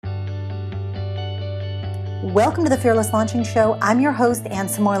Welcome to the Fearless Launching Show. I'm your host, Anne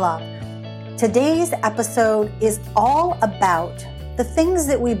Samoilov. Today's episode is all about the things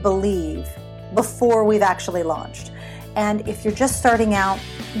that we believe before we've actually launched. And if you're just starting out,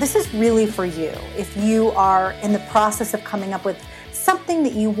 this is really for you. If you are in the process of coming up with something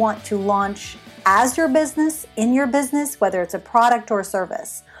that you want to launch as your business, in your business, whether it's a product or a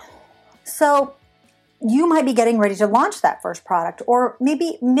service. So you might be getting ready to launch that first product, or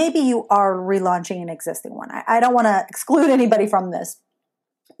maybe you are relaunching an existing one. I don't want to exclude anybody from this.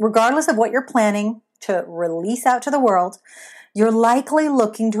 Regardless of what you're planning to release out to the world, you're likely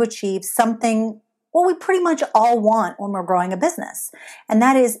looking to achieve something, well, we pretty much all want when we're growing a business. And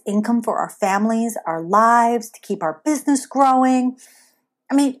that is income for our families, our lives, to keep our business growing.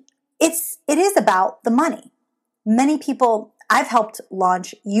 I mean, it is about the money. Many people I've helped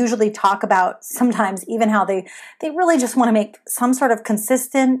launch usually talk about sometimes even how they really just want to make some sort of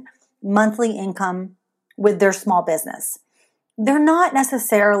consistent monthly income with their small business. They're not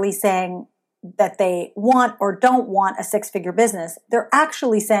necessarily saying that they want or don't want a six-figure business. They're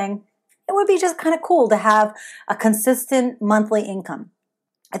actually saying it would be just kind of cool to have a consistent monthly income.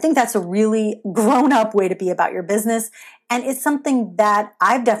 I think that's a really grown-up way to be about your business. And it's something that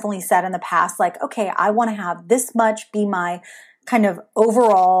I've definitely said in the past, like, okay, I want to have this much be my kind of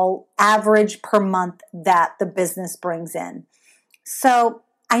overall average per month that the business brings in. So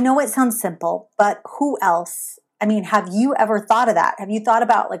I know it sounds simple, but who else? I mean, have you ever thought of that? Have you thought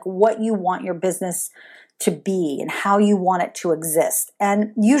about like what you want your business to be and how you want it to exist?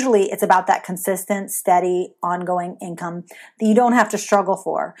 And usually it's about that consistent, steady, ongoing income that you don't have to struggle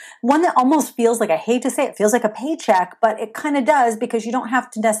for. One that almost feels like, I hate to say it, feels like a paycheck, but it kind of does because you don't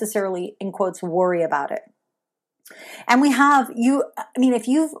have to necessarily, in quotes, worry about it. And if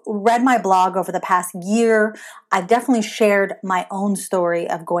you've read my blog over the past year, I've definitely shared my own story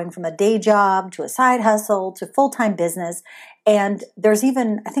of going from a day job to a side hustle to full-time business. And there's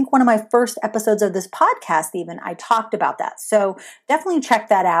even, I think one of my first episodes of this podcast I talked about that. So definitely check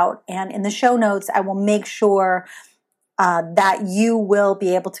that out. And in the show notes, I will make sure that you will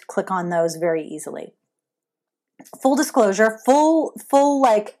be able to click on those very easily. Full disclosure, full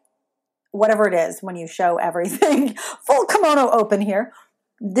like, whatever it is when you show everything, full kimono open here.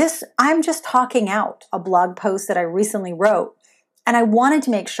 I'm just talking out a blog post that I recently wrote. And I wanted to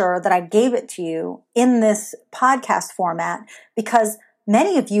make sure that I gave it to you in this podcast format because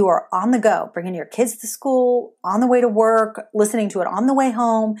many of you are on the go, bringing your kids to school, on the way to work, listening to it on the way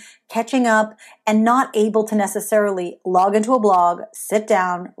home, catching up, and not able to necessarily log into a blog, sit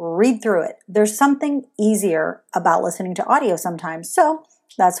down, read through it. There's something easier about listening to audio sometimes. So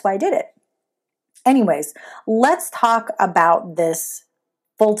that's why I did it. Anyways, let's talk about this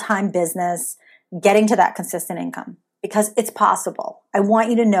full-time business, getting to that consistent income, because it's possible. I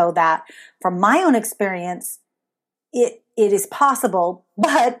want you to know that from my own experience, it is possible,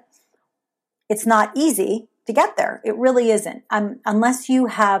 but it's not easy to get there. It really isn't. Unless you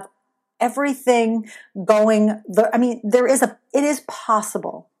have everything going, it is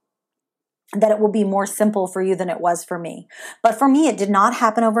possible that it will be more simple for you than it was for me. But for me, it did not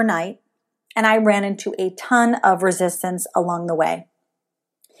happen overnight. And I ran into a ton of resistance along the way.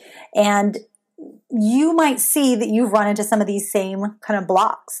 And you might see that you've run into some of these same kind of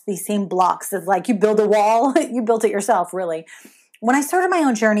blocks, It's like you build a wall, you built it yourself, really. When I started my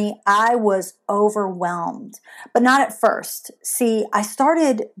own journey, I was overwhelmed, but not at first. See, I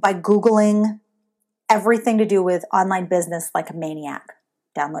started by Googling everything to do with online business like a maniac.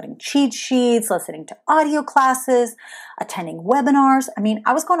 Downloading cheat sheets, listening to audio classes, attending webinars.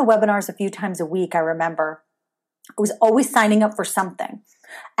 I was going to webinars a few times a week, I remember. I was always signing up for something.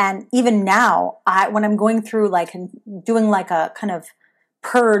 And even now, when I'm going through doing like a kind of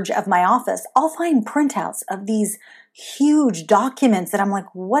purge of my office, I'll find printouts of these huge documents that I'm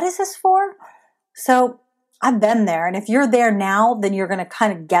like, what is this for? So I've been there. And if you're there now, then you're going to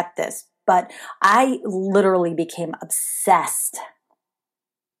kind of get this. But I literally became obsessed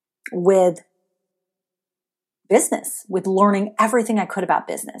with business, with learning everything I could about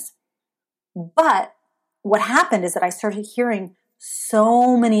business. But what happened is that I started hearing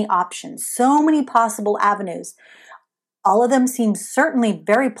so many options, so many possible avenues. All of them seemed certainly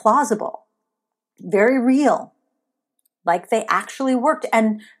very plausible, very real, like they actually worked.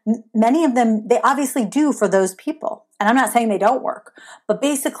 And many of them, they obviously do for those people. And I'm not saying they don't work, but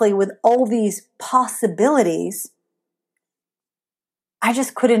basically with all these possibilities, I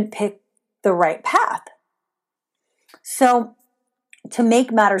just couldn't pick the right path. So to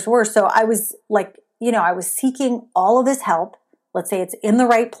make matters worse, I was seeking all of this help. Let's say it's in the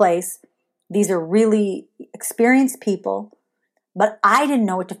right place. These are really experienced people, but I didn't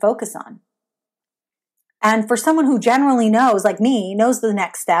know what to focus on. And for someone who generally knows, like me, knows the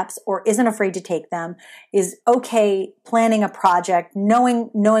next steps or isn't afraid to take them, is okay planning a project, knowing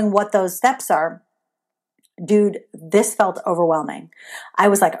what those steps are, dude, this felt overwhelming. I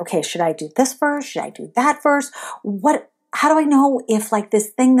was like, okay, should I do this first? Should I do that first? How do I know if like this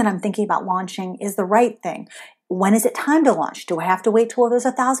thing that I'm thinking about launching is the right thing? When is it time to launch? Do I have to wait till there's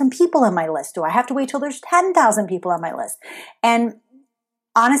 1,000 people on my list? Do I have to wait till there's 10,000 people on my list? And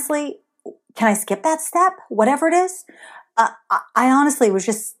honestly, can I skip that step? Whatever it is. I honestly was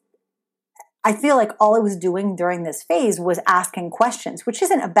just, I feel like all I was doing during this phase was asking questions, which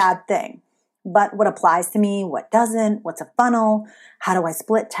isn't a bad thing. But what applies to me, what doesn't, what's a funnel, how do I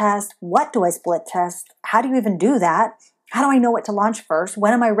split test, what do I split test, how do you even do that, how do I know what to launch first,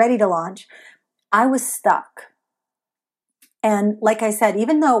 when am I ready to launch? I was stuck. And like I said,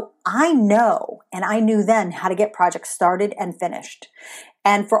 even though I know, and I knew then how to get projects started and finished,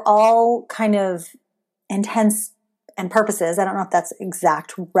 and for all kind of intents and purposes, I don't know if that's the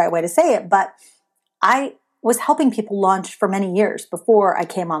exact right way to say it, but I was helping people launch for many years before I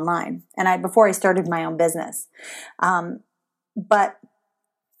came online and before I started my own business. But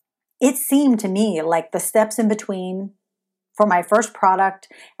it seemed to me like the steps in between for my first product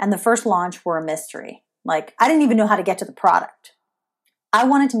and the first launch were a mystery. Like I didn't even know how to get to the product. I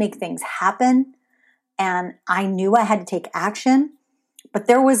wanted to make things happen and I knew I had to take action, but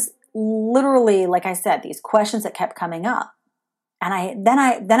there was literally, like I said, these questions that kept coming up. And then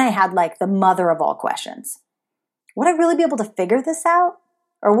I had like the mother of all questions. Would I really be able to figure this out?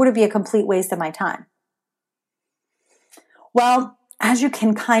 Or would it be a complete waste of my time? Well, as you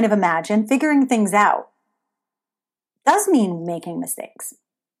can kind of imagine, figuring things out does mean making mistakes.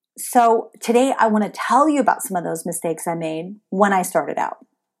 So today I want to tell you about some of those mistakes I made when I started out.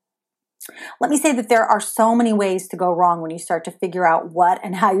 Let me say that there are so many ways to go wrong when you start to figure out what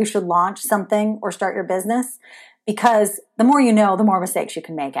and how you should launch something or start your business. Because the more you know, the more mistakes you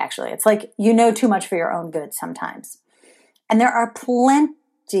can make, actually. It's like you know too much for your own good sometimes. And there are plenty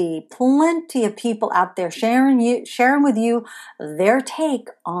of people out there sharing with you their take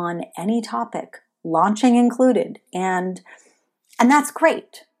on any topic, launching included. And that's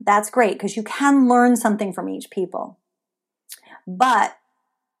great. That's great because you can learn something from each people. But,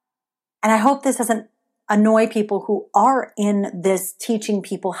 and I hope this doesn't annoy people who are in this teaching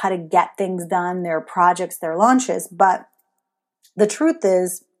people how to get things done, their projects, their launches. But the truth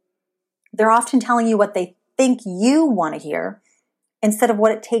is, they're often telling you what they think you want to hear instead of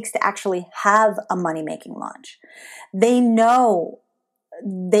what it takes to actually have a money-making launch. They know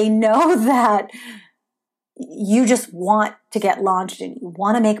that you just want to get launched and you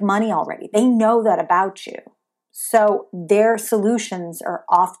want to make money already. They know that about you. So their solutions are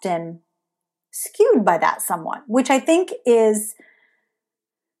often skewed by that somewhat, which I think is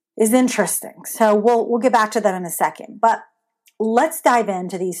interesting. So we'll get back to that in a second. But let's dive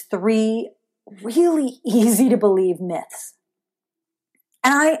into these 3 really easy to believe myths.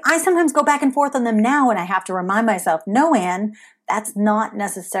 And I sometimes go back and forth on them now, and I have to remind myself, no, Anne, that's not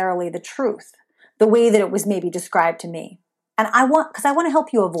necessarily the truth, the way that it was maybe described to me. And because I want to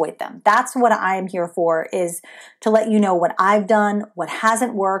help you avoid them. That's what I am here for, is to let you know what I've done, what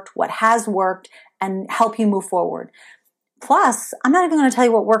hasn't worked, what has worked, and help you move forward. Plus, I'm not even going to tell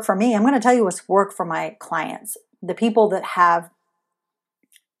you what worked for me. I'm going to tell you what's worked for my clients, the people that have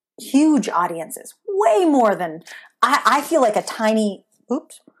huge audiences, way more than, I feel like a tiny,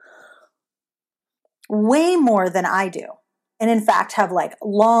 way more than I do. And in fact, have like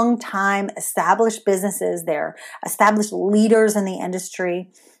long time established businesses. They're established leaders in the industry,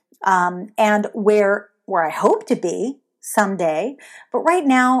 and where I hope to be someday. But right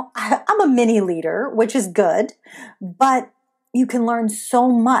now, I'm a mini leader, which is good. But you can learn so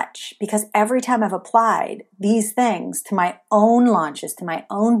much because every time I've applied these things to my own launches, to my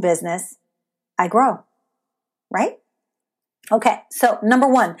own business, I grow, right? Okay, so number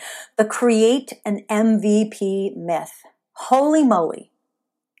 1, the create an MVP myth. Holy moly.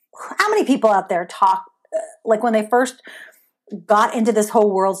 How many people out there talk, like when they first got into this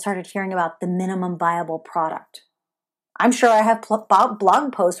whole world, started hearing about the minimum viable product? I'm sure I have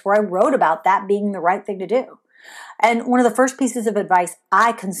blog posts where I wrote about that being the right thing to do. And one of the first pieces of advice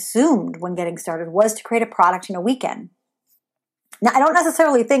I consumed when getting started was to create a product in a weekend. Now, I don't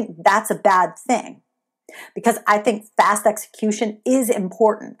necessarily think that's a bad thing, because I think fast execution is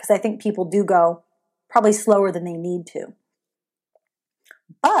important, because I think people do go probably slower than they need to.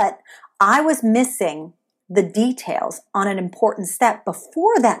 But I was missing the details on an important step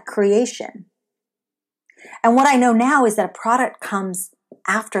before that creation. And what I know now is that a product comes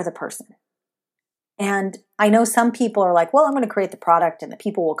after the person. And I know some people are like, well, I'm going to create the product and the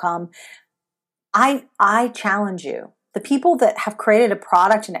people will come. I challenge you. The people that have created a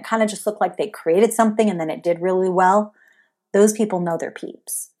product and it kind of just looked like they created something and then it did really well, those people know their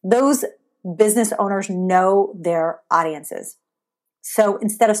peeps. Those business owners know their audiences. So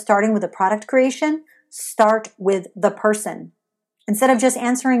instead of starting with a product creation, start with the person. Instead of just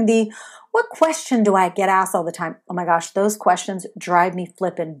answering what question do I get asked all the time? Oh my gosh, those questions drive me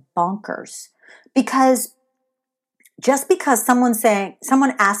flippin' bonkers. Because just because someone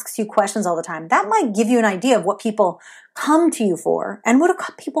asks you questions all the time, that might give you an idea of what people come to you for. And what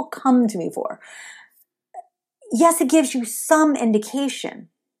do people come to me for? Yes, it gives you some indication,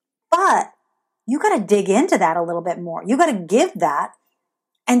 but you got to dig into that a little bit more. You got to give that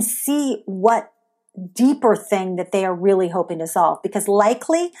and see what deeper thing that they are really hoping to solve, because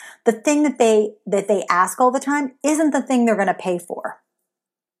likely the thing that they ask all the time isn't the thing they're going to pay for.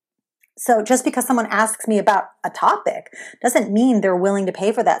 So just because someone asks me about a topic doesn't mean they're willing to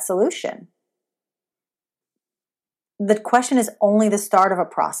pay for that solution. The question is only the start of a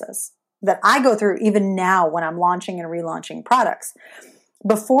process that I go through even now when I'm launching and relaunching products.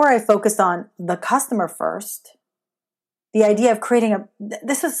 Before I focus on the customer first, the idea of creating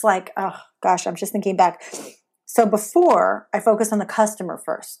this is like, oh gosh, I'm just thinking back. So before I focus on the customer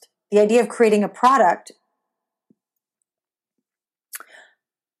first, the idea of creating a product,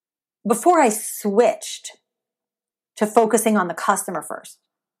 before I switched to focusing on the customer first,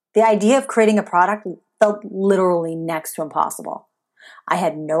 the idea of creating a product felt literally next to impossible. I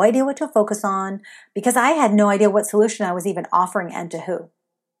had no idea what to focus on because I had no idea what solution I was even offering and to who.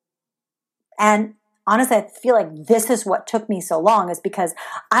 And honestly, I feel like this is what took me so long, is because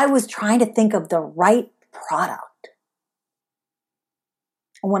I was trying to think of the right product.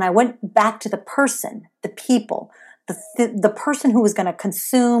 And when I went back to the person, the people, the person who was going to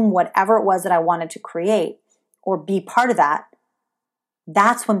consume whatever it was that I wanted to create or be part of that,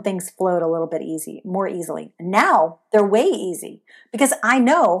 that's when things flowed a little bit more easily. Now they're way easy because I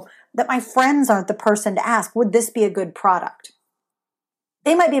know that my friends aren't the person to ask, would this be a good product?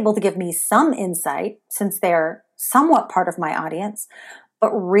 They might be able to give me some insight since they're somewhat part of my audience,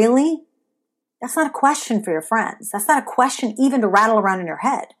 but really, that's not a question for your friends. That's not a question even to rattle around in your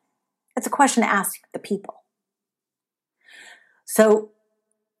head. It's a question to ask the people. So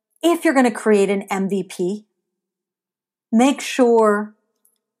if you're going to create an MVP, make sure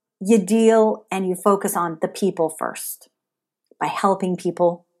you deal and you focus on the people first by helping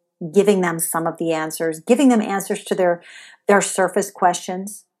people, giving them some of the answers, giving them answers to their surface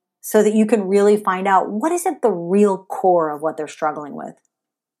questions so that you can really find out what is at the real core of what they're struggling with.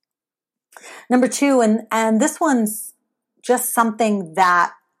 Number two, and this one's just something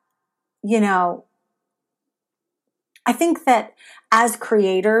that, I think that as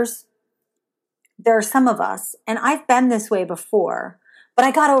creators, there are some of us, and I've been this way before, but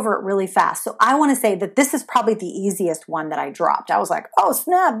I got over it really fast. So I want to say that this is probably the easiest one that I dropped. I was like, oh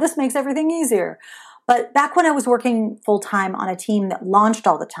snap, this makes everything easier. But back when I was working full-time on a team that launched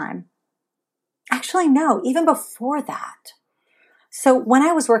all the time, actually no, even before that. So when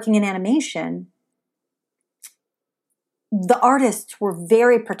I was working in animation, the artists were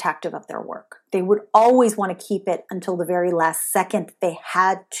very protective of their work. They would always want to keep it until the very last second they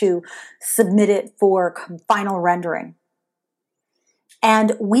had to submit it for final rendering.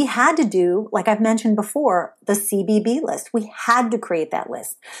 And we had to do, like I've mentioned before, the CBB list. We had to create that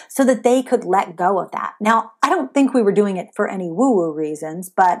list so that they could let go of that. Now, I don't think we were doing it for any woo-woo reasons,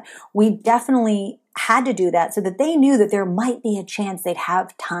 but we definitely had to do that so that they knew that there might be a chance they'd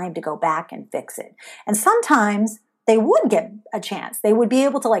have time to go back and fix it. And sometimes they would get a chance. They would be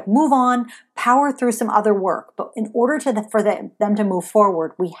able to move on, power through some other work. But in order for them to move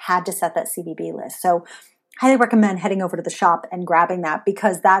forward, we had to set that CBB list. So highly recommend heading over to the shop and grabbing that,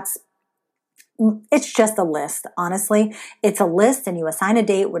 because it's just a list, honestly. It's a list, and you assign a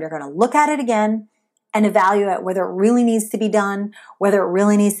date when you're going to look at it again and evaluate whether it really needs to be done, whether it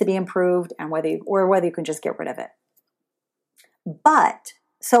really needs to be improved, and whether you can just get rid of it.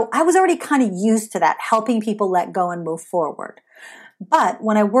 So I was already kind of used to that, helping people let go and move forward. But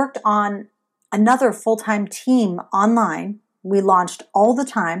when I worked on another full-time team online, we launched all the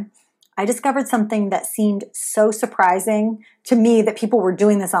time, I discovered something that seemed so surprising to me, that people were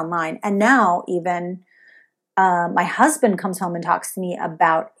doing this online. And now even my husband comes home and talks to me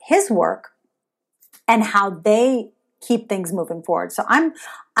about his work and how they keep things moving forward. So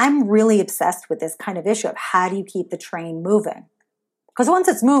I'm really obsessed with this kind of issue of how do you keep the train moving? Because once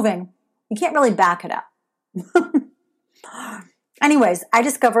it's moving, you can't really back it up. Anyways, I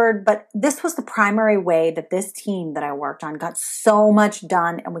discovered, but this was the primary way that this team that I worked on got so much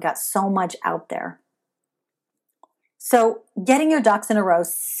done, and we got so much out there. So getting your ducks in a row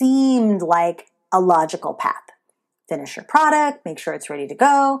seemed like a logical path. Finish your product, make sure it's ready to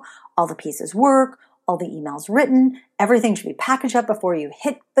go, all the pieces work, all the emails written, everything should be packaged up before you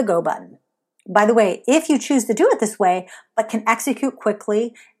hit the go button. By the way, if you choose to do it this way, but can execute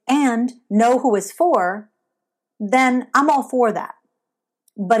quickly and know who it's for, then I'm all for that.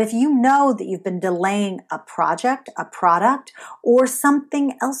 But if you know that you've been delaying a project, a product, or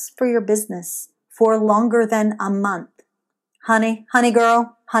something else for your business for longer than a month, honey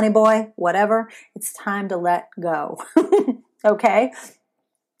girl, honey boy, whatever, it's time to let go. Okay?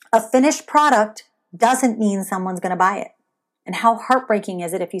 A finished product doesn't mean someone's going to buy it. And how heartbreaking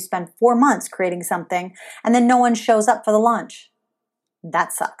is it if you spend 4 months creating something and then no one shows up for the launch?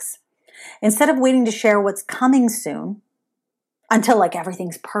 That sucks. Instead of waiting to share what's coming soon until like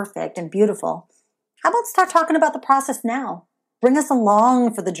everything's perfect and beautiful, how about start talking about the process now? Bring us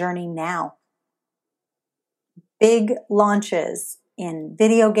along for the journey now. Big launches in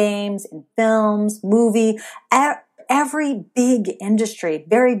video games, in films, movie, every big industry,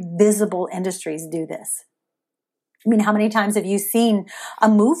 very visible industries do this. I mean, how many times have you seen a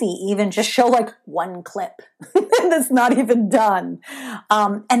movie even just show like one clip that's not even done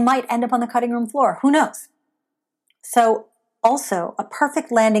and might end up on the cutting room floor? Who knows? So also a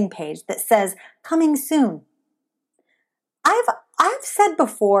perfect landing page that says coming soon. I've said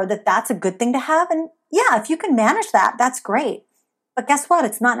before that that's a good thing to have. And yeah, if you can manage that, that's great. But guess what?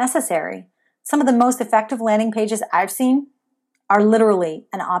 It's not necessary. Some of the most effective landing pages I've seen are literally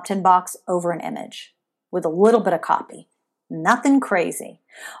an opt-in box over an image with a little bit of copy. Nothing crazy.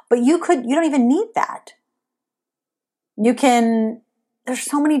 But you don't even need that. There's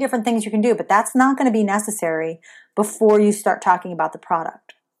so many different things you can do, but that's not going to be necessary before you start talking about the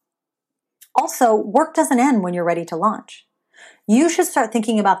product. Also, work doesn't end when you're ready to launch. You should start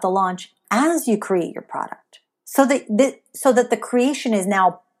thinking about the launch as you create your product so that the creation is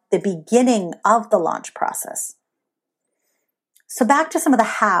now the beginning of the launch process. So back to some of the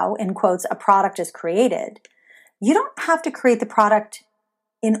how, in quotes, a product is created. You don't have to create the product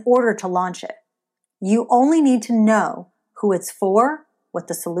in order to launch it. You only need to know who it's for, what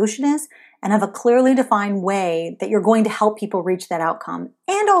the solution is, and have a clearly defined way that you're going to help people reach that outcome.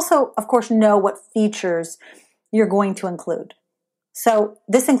 And also, of course, know what features you're going to include. So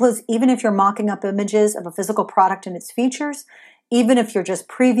this includes even if you're mocking up images of a physical product and its features, even if you're just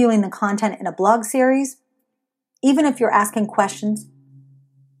previewing the content in a blog series, even if you're asking questions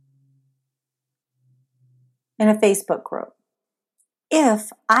in a Facebook group.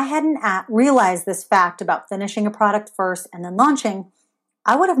 If I hadn't realized this fact about finishing a product first and then launching,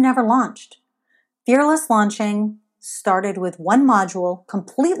 I would have never launched. Fearless Launching started with one module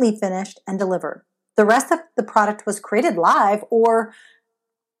completely finished and delivered. The rest of the product was created live or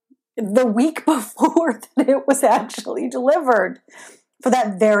the week before that it was actually delivered for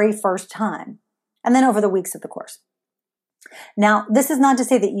that very first time. And then over the weeks of the course. Now, this is not to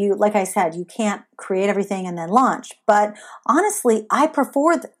say that you, like I said, you can't create everything and then launch. But honestly, I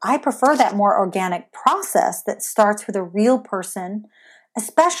prefer that more organic process that starts with a real person,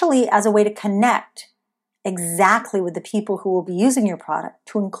 especially as a way to connect exactly with the people who will be using your product,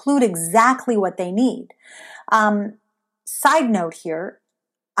 to include exactly what they need. Side note here,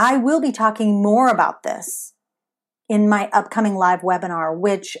 I will be talking more about this in my upcoming live webinar,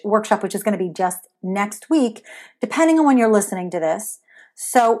 which is going to be just next week, depending on when you're listening to this.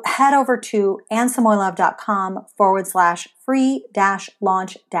 So head over to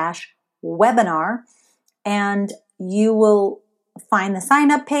annesamoylove.com/free-launch-webinar, and you will find the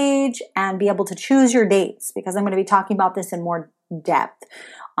sign up page and be able to choose your dates, because I'm going to be talking about this in more depth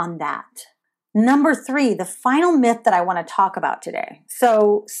on that. Number 3, the final myth that I want to talk about today.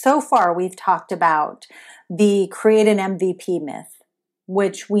 So far we've talked about the create an MVP myth,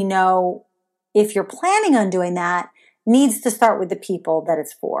 which we know if you're planning on doing that, needs to start with the people that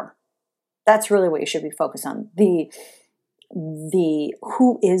it's for. That's really what you should be focused on. The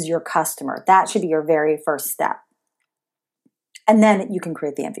who is your customer? That should be your very first step. And then you can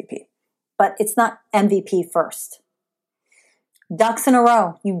create the MVP. But it's not MVP first. Ducks in a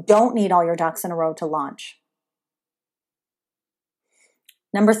row. You don't need all your ducks in a row to launch.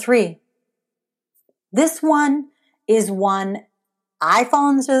 Number 3. This one is one I fall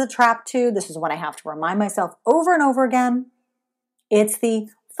into the trap too. This is what I have to remind myself over and over again. It's the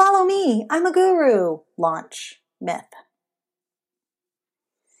follow me, I'm a guru launch myth.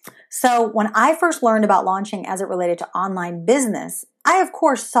 So when I first learned about launching as it related to online business, I of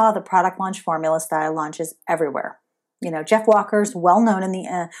course saw the product launch formula style launches everywhere. You know, Jeff Walker's well known in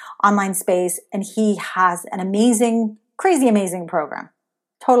the online space, and he has an amazing, crazy amazing program.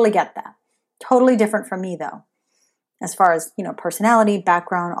 Totally get that. Totally different from me though. as far as, personality,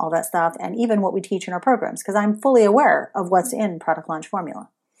 background, all that stuff, and even what we teach in our programs, because I'm fully aware of what's in Product Launch Formula.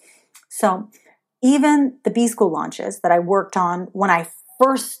 So even the B-School launches that I worked on when I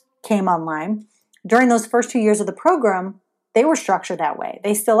first came online, during those first 2 years of the program, they were structured that way.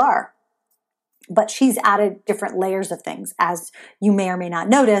 They still are. But she's added different layers of things, as you may or may not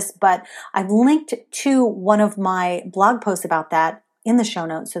notice, but I've linked to one of my blog posts about that in the show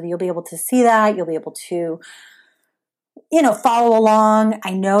notes so that you'll be able to see that. You'll be able to follow along.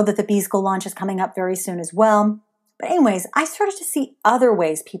 I know that the B-School launch is coming up very soon as well. But anyways, I started to see other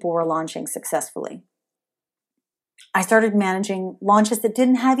ways people were launching successfully. I started managing launches that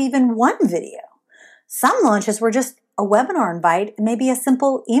didn't have even one video. Some launches were just a webinar invite and maybe a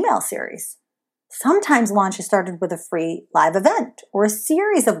simple email series. Sometimes launches started with a free live event or a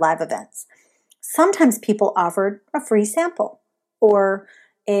series of live events. Sometimes people offered a free sample or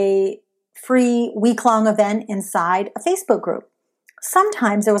a free week-long event inside a Facebook group.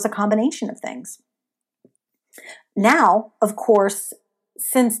 Sometimes there was a combination of things. Now, of course,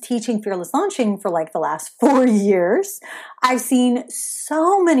 since teaching Fearless Launching for like the last 4 years, I've seen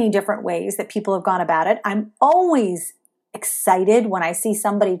so many different ways that people have gone about it. I'm always excited when I see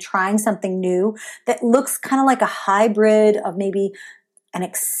somebody trying something new that looks kind of like a hybrid of maybe an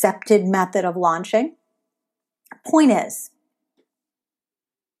accepted method of launching. Point is,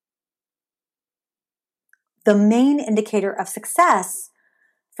 the main indicator of success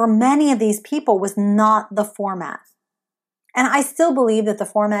for many of these people was not the format. And I still believe that the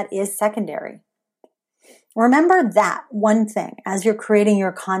format is secondary. Remember that one thing as you're creating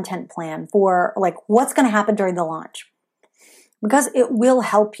your content plan for like what's going to happen during the launch, because it will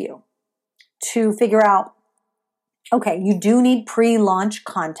help you to figure out, okay, you do need pre-launch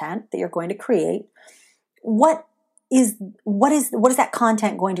content that you're going to create. What is that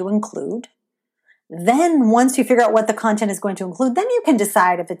content going to include? Then once you figure out what the content is going to include, then you can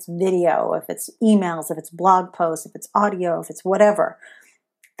decide if it's video, if it's emails, if it's blog posts, if it's audio, if it's whatever.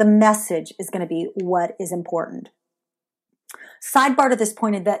 The message is going to be what is important. Sidebar to this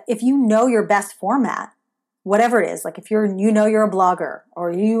point is that if you know your best format, whatever it is, like if you're a blogger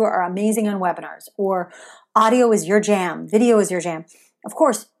or you are amazing on webinars or audio is your jam, video is your jam, of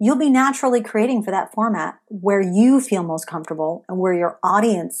course, you'll be naturally creating for that format where you feel most comfortable and where your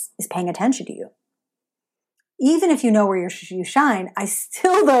audience is paying attention to you. Even if you know where you shine, I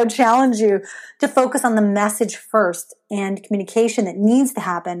still, though, challenge you to focus on the message first and communication that needs to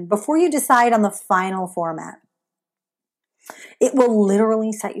happen before you decide on the final format. It will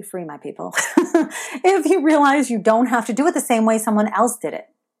literally set you free, my people, if you realize you don't have to do it the same way someone else did it.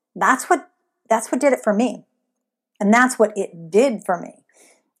 That's what did it for me. And that's what it did for me.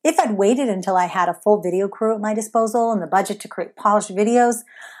 If I'd waited until I had a full video crew at my disposal and the budget to create polished videos,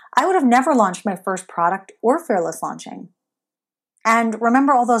 I would have never launched my first product or Fearless Launching. And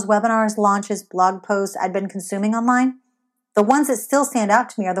remember all those webinars, launches, blog posts I'd been consuming online? The ones that still stand out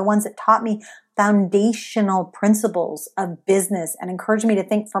to me are the ones that taught me foundational principles of business and encouraged me to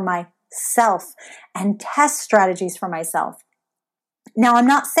think for myself and test strategies for myself. Now, I'm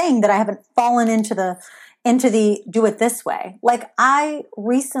not saying that I haven't fallen into the do it this way. Like I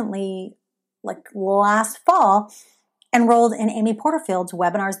recently, like last fall, enrolled in Amy Porterfield's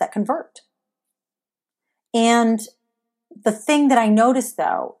Webinars That Convert. And the thing that I noticed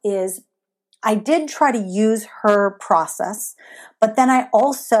though is I did try to use her process, but then I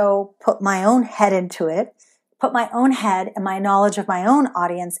also put my own head into it, put my own head and my knowledge of my own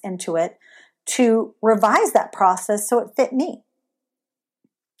audience into it to revise that process so it fit me.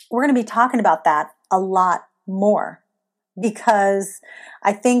 We're going to be talking about that a lot more because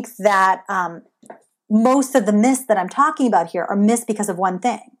I think that most of the myths that I'm talking about here are myths because of one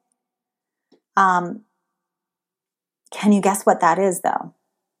thing. Can you guess what that is, though?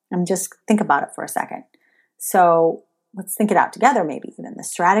 Just think about it for a second. So let's think it out together, maybe even. The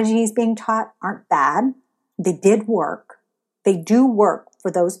strategies being taught aren't bad. They did work. They do work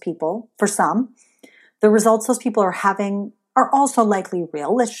for those people, for some. The results those people are having are also likely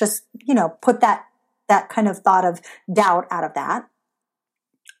real. Let's just, put that kind of thought of doubt out of that.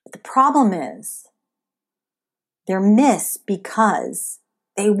 But the problem is, they're myths because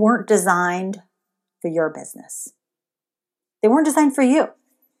they weren't designed for your business. They weren't designed for you.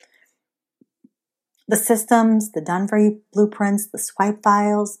 The systems, the done-for-you blueprints, the swipe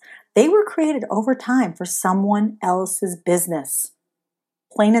files, they were created over time for someone else's business.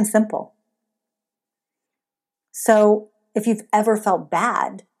 Plain and simple. So if you've ever felt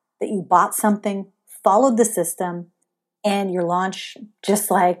bad that you bought something, followed the system, and your launch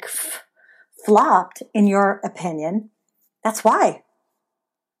just like flopped, in your opinion, that's why.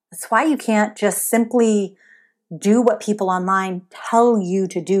 That's why you can't just simply do what people online tell you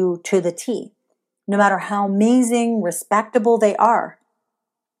to do to the T, no matter how amazing, respectable they are.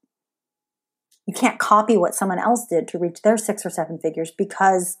 You can't copy what someone else did to reach their 6 or 7 figures,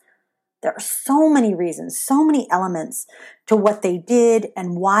 because there are so many reasons, so many elements to what they did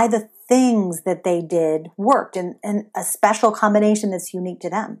and why the things that they did worked, and a special combination that's unique to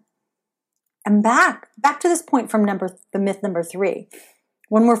them. And back to this point from the myth number 3.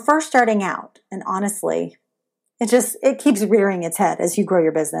 When we're first starting out, and honestly, it keeps rearing its head as you grow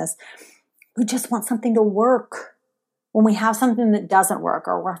your business, we just want something to work. When we have something that doesn't work,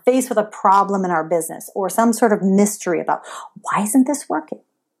 or we're faced with a problem in our business, or some sort of mystery about why isn't this working?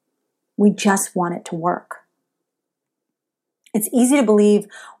 We just want it to work. It's easy to believe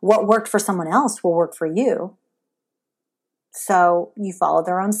what worked for someone else will work for you, so you follow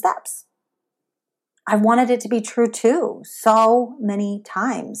their own steps. I wanted it to be true too, so many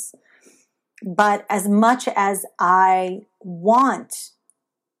times. But as much as I want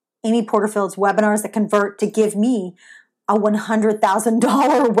Amy Porterfield's webinars that convert to give me a $100,000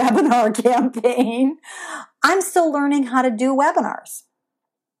 webinar campaign, I'm still learning how to do webinars.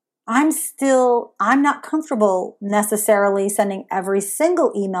 I'm not comfortable necessarily sending every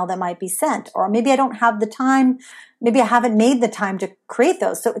single email that might be sent, or maybe I don't have the time, maybe I haven't made the time to create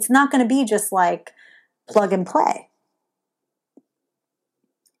those. So it's not going to be just like plug and play.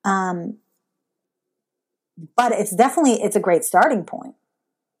 But it's a great starting point.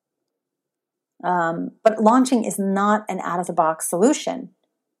 But launching is not an out-of-the-box solution.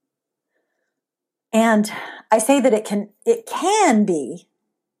 And I say that it can be,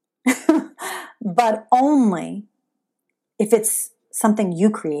 but only if it's something you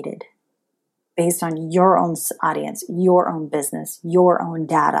created based on your own audience, your own business, your own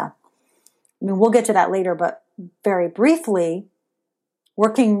data. I mean, we'll get to that later, but very briefly,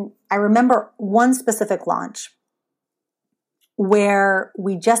 I remember one specific launch where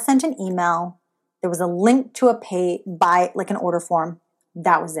we just sent an email. There was a link to like an order form.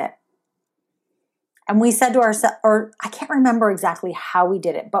 That was it. And we said to ourselves, or I can't remember exactly how we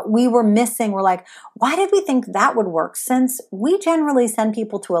did it, but we're like, why did we think that would work? Since we generally send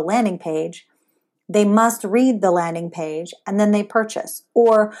people to a landing page, they must read the landing page and then they purchase.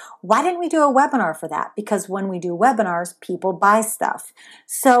 Or why didn't we do a webinar for that? Because when we do webinars, people buy stuff.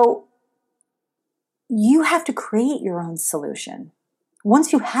 So you have to create your own solution.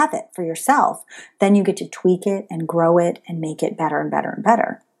 Once you have it for yourself, then you get to tweak it and grow it and make it better and better and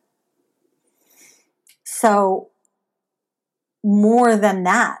better. So more than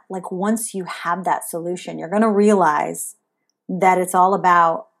that, like once you have that solution, you're going to realize that it's all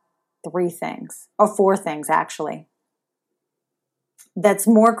about 3 things, or 4 things actually. That's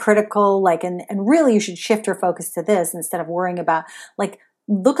more critical, like, and really you should shift your focus to this instead of worrying about, like,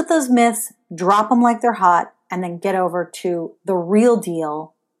 look at those myths, drop them like they're hot, and then get over to the real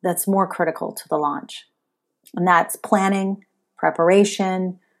deal that's more critical to the launch. And that's planning,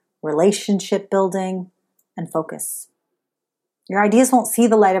 preparation, relationship building, and focus. Your ideas won't see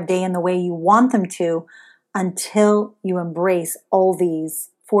the light of day in the way you want them to until you embrace all these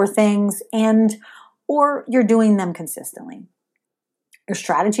 4 things or you're doing them consistently. Your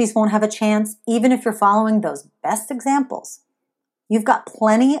strategies won't have a chance, even if you're following those best examples. You've got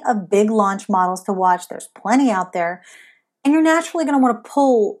plenty of big launch models to watch. There's plenty out there. And you're naturally going to want to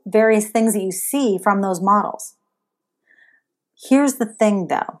pull various things that you see from those models. Here's the thing,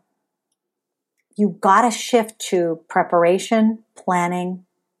 though. You've got to shift to preparation, planning,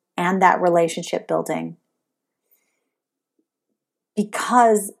 and that relationship building,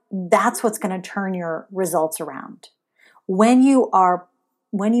 because that's what's going to turn your results around. When you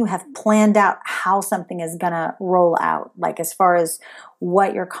have planned out how something is going to roll out, like as far as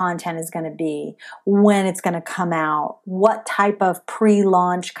what your content is going to be, when it's going to come out, what type of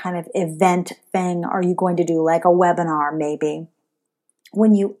pre-launch kind of event thing are you going to do, like a webinar maybe.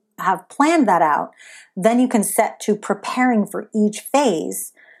 When you have planned that out, then you can set to preparing for each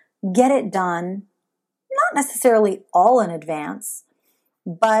phase, get it done, not necessarily all in advance,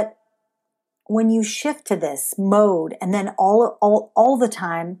 but when you shift to this mode, and then all the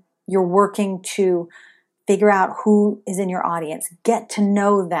time you're working to figure out who is in your audience, get to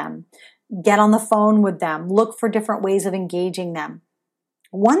know them, get on the phone with them, look for different ways of engaging them.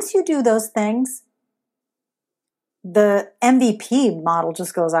 Once you do those things, the MVP model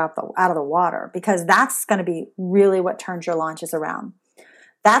just goes out of the water, because that's going to be really what turns your launches around.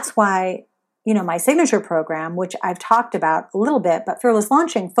 That's why, my signature program, which I've talked about a little bit, but Fearless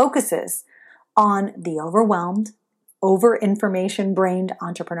Launching focuses on the overwhelmed, over-information-brained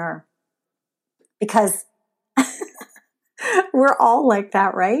entrepreneur. Because we're all like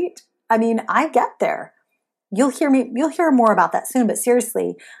that, right? I mean, I get there. you'll hear more about that soon, but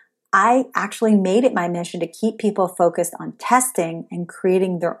seriously, I actually made it my mission to keep people focused on testing and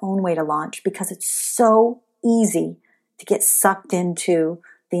creating their own way to launch because it's so easy to get sucked into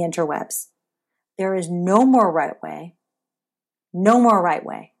the interwebs. There is no more right way. No more right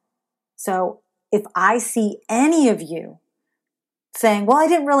way. So if I see any of you saying, well, I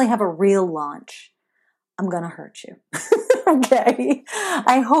didn't really have a real launch, I'm going to hurt you. Okay?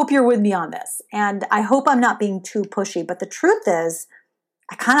 I hope you're with me on this. And I hope I'm not being too pushy. But the truth is,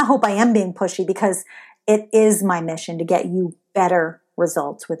 I kind of hope I am being pushy because it is my mission to get you better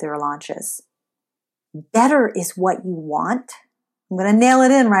results with your launches. Better is what you want. I'm going to nail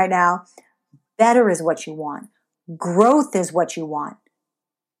it in right now. Better is what you want. Growth is what you want.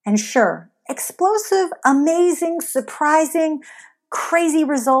 And sure, explosive, amazing, surprising, crazy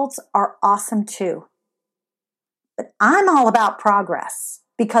results are awesome too. But I'm all about progress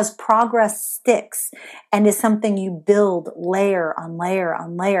because progress sticks and is something you build layer on layer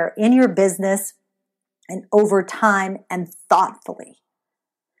on layer in your business and over time and thoughtfully.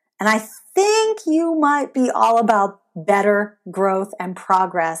 And I think you might be all about better growth and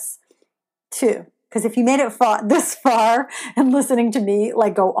progress too. Because if you made it this far and listening to me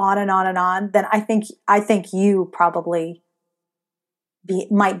like go on and on and on, then I think you probably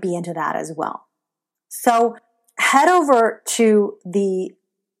might be into that as well. So head over to the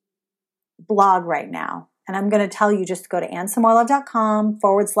blog right now. And I'm going to tell you just to go to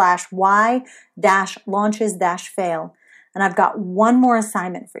AnnSamoilov.com/y-launches-fail. And I've got one more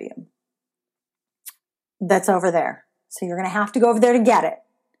assignment for you that's over there. So you're going to have to go over there to get it.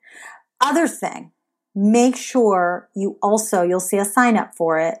 Other thing, make sure you'll see a sign up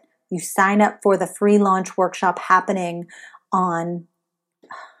for it. You sign up for the free launch workshop happening on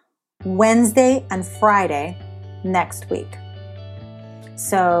Wednesday and Friday next week.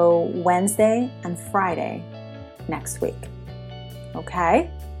 So Wednesday and Friday next week.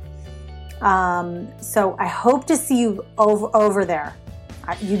 Okay? So I hope to see you over there.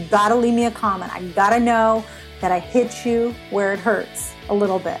 You gotta leave me a comment. I gotta know that I hit you where it hurts a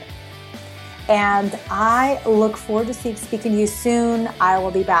little bit. And I look forward to speaking to you soon. I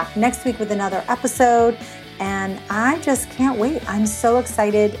will be back next week with another episode. And I just can't wait. I'm so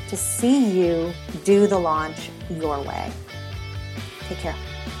excited to see you do the launch your way. Take care.